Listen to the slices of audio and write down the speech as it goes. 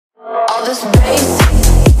all this bass,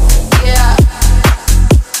 yeah,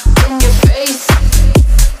 in your face.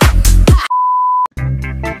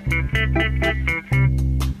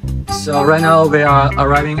 So right now we are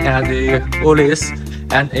arriving at the Woolies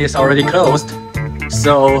and it's already closed.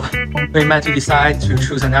 So we might decide to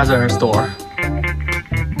choose another store.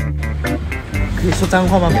 可以说脏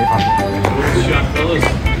话吗？没法。 Shut, fellas.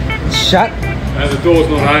 Shut. The door's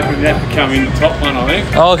not open, you have to come in the top one, I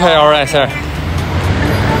think. Okay, alright, sir.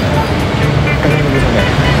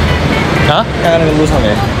 啊？刚刚那个路上没？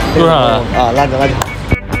路上了。啊，那就好。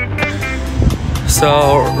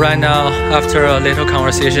 So right now, after a little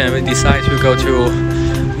conversation, we decide to go to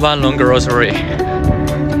Wanlong Grocery.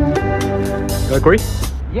 You agree?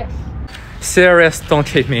 Yes. Serious, don't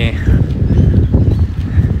hit me.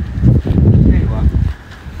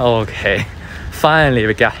 Okay, finally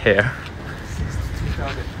we got here.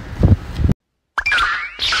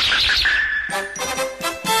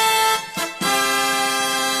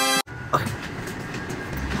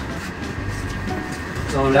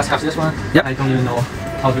 So let's have this one. Yep. I don't even know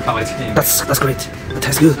how to cover it. That's great. That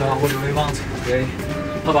tastes good. So what do we want? Okay.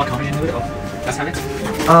 How about Korean noodle? Let's have it.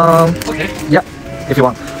 Okay. Okay. Yep. If you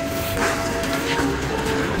want.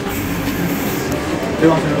 Do you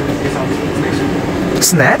want to get some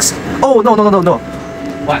snacks? Snacks? Oh no.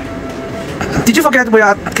 Why? Did you forget we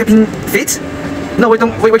are keeping fit? No, we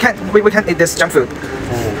don't. We can't. We can't eat this junk food.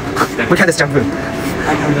 Oh. We can't eat junk food.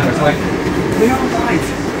 I can't remember. So we are right.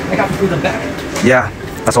 I got to put them back. Yeah.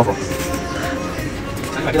 That's awful.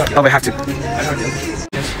 Oh, we have to.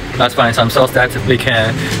 Let's find some sauce that we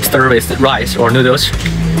can stir with rice or noodles.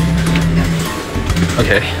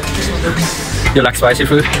 Okay. You like spicy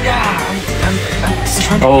food?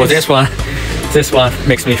 Yeah. Oh, this one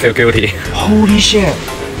makes me feel guilty. Holy shit.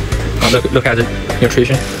 Look at the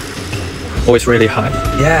nutrition. Oh, it's really high.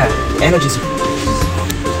 Yeah. Energy's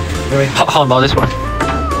very high. How about this one?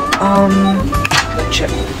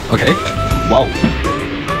 Check. Okay.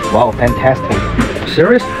 Wow, fantastic.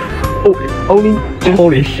 Serious? Oh, only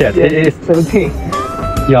holy shit! Yeah, it is 17.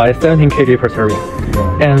 Yeah, it's 17 kg per serving,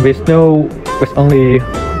 and with only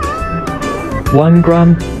 1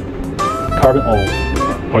 gram carbon. Oh,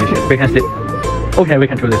 holy shit! We can see. Okay, we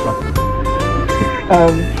can do this one.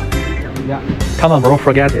 Yeah. Come on, bro,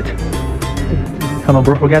 forget it. Come on,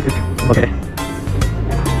 bro, forget it. Okay.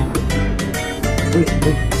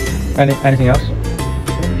 Anything else?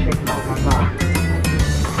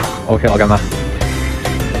 Okay, 老干妈.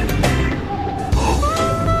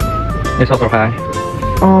 It's also high.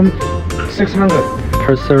 600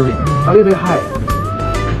 per serving. A little bit high.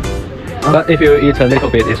 But if you eat a little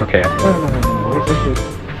bit, it's okay. No. We should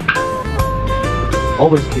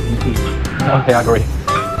always keep in peace. Okay, I agree.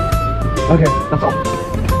 Okay, that's all.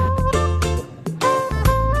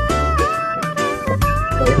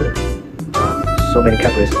 So many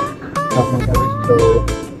calories. So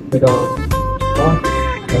we go.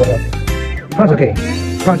 Price okay.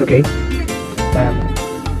 Price okay. I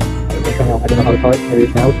don't know how to call it. Maybe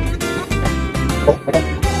it's now. Oh, okay.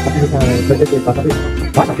 This is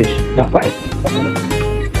Pasta fish. yeah, right.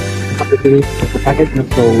 The package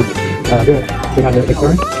looks so good. We have the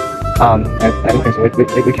picture. And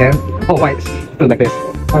we can. Oh, wait. Look like this.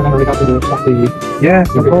 I remember we got to do something. Yeah,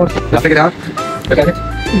 of course. Let's check it out. Look at it.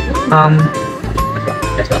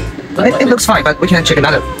 Yes, well. It looks fine, but we can check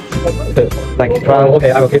another. Like from,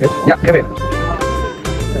 okay, I will keep it. Yeah, give it.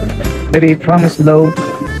 Maybe prawn is lower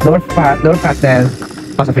fat than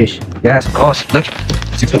pasta fish. Yes, of course. Look.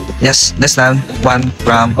 Yes, less than 1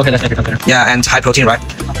 gram. Okay, let's make it compare. Yeah, and high protein, right?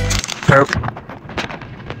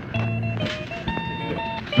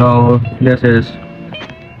 So this is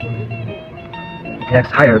Yes,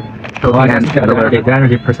 higher. so I can check the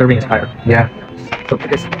energy per serving is higher. Yeah. So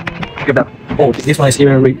this, give that. Oh, this one is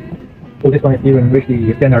even this one is even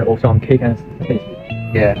really standard of some cake and things.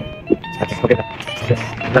 Yeah. Okay,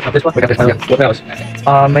 let's have this one. We got this one. Yeah. What else?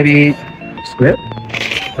 Maybe squid.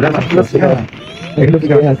 Looks yeah. It looks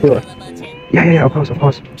very cool. Yeah, of course.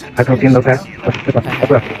 High protein, low fat.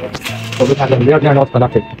 So we have them. They are not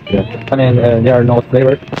conductive. Yeah. I mean, they are not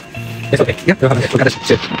flavored. It's okay. Yeah, we have it. we got this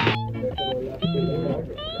too.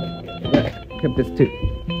 Keep this too.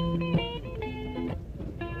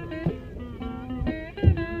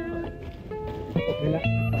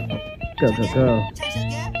 Go.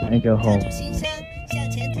 And go home.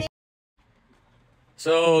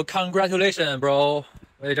 So congratulations, bro.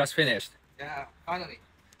 We just finished. Yeah, finally.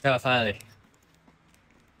 Yeah, finally.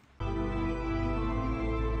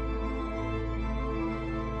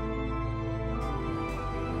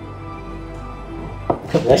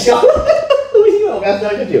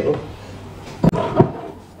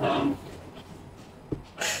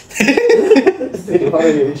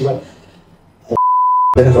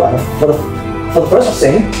 For the first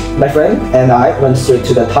thing, my friend and I went straight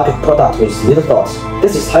to the target product with little thoughts.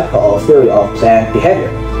 This is typical of theory of planned behavior,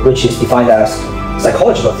 which is defined as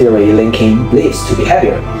psychological theory linking beliefs to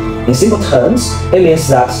behavior. In simple terms, it means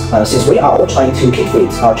that since we are all trying to keep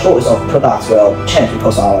fit, our choice of products will change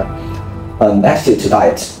because of our attitude to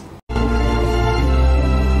diet.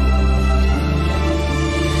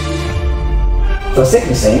 For the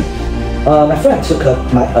second thing, my friend took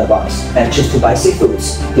up my advice and chose to buy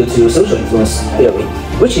seafoods due to social influence theory,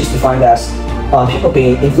 which is defined as people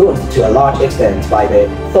being influenced to a large extent by the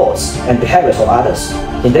thoughts and behaviors of others.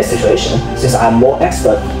 In this situation, since I'm more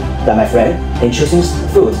expert than my friend in choosing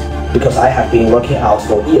food, because I have been working out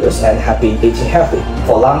for years and have been eating healthy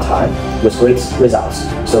for a long time with great results,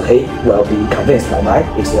 so he will be convinced by my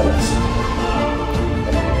experience.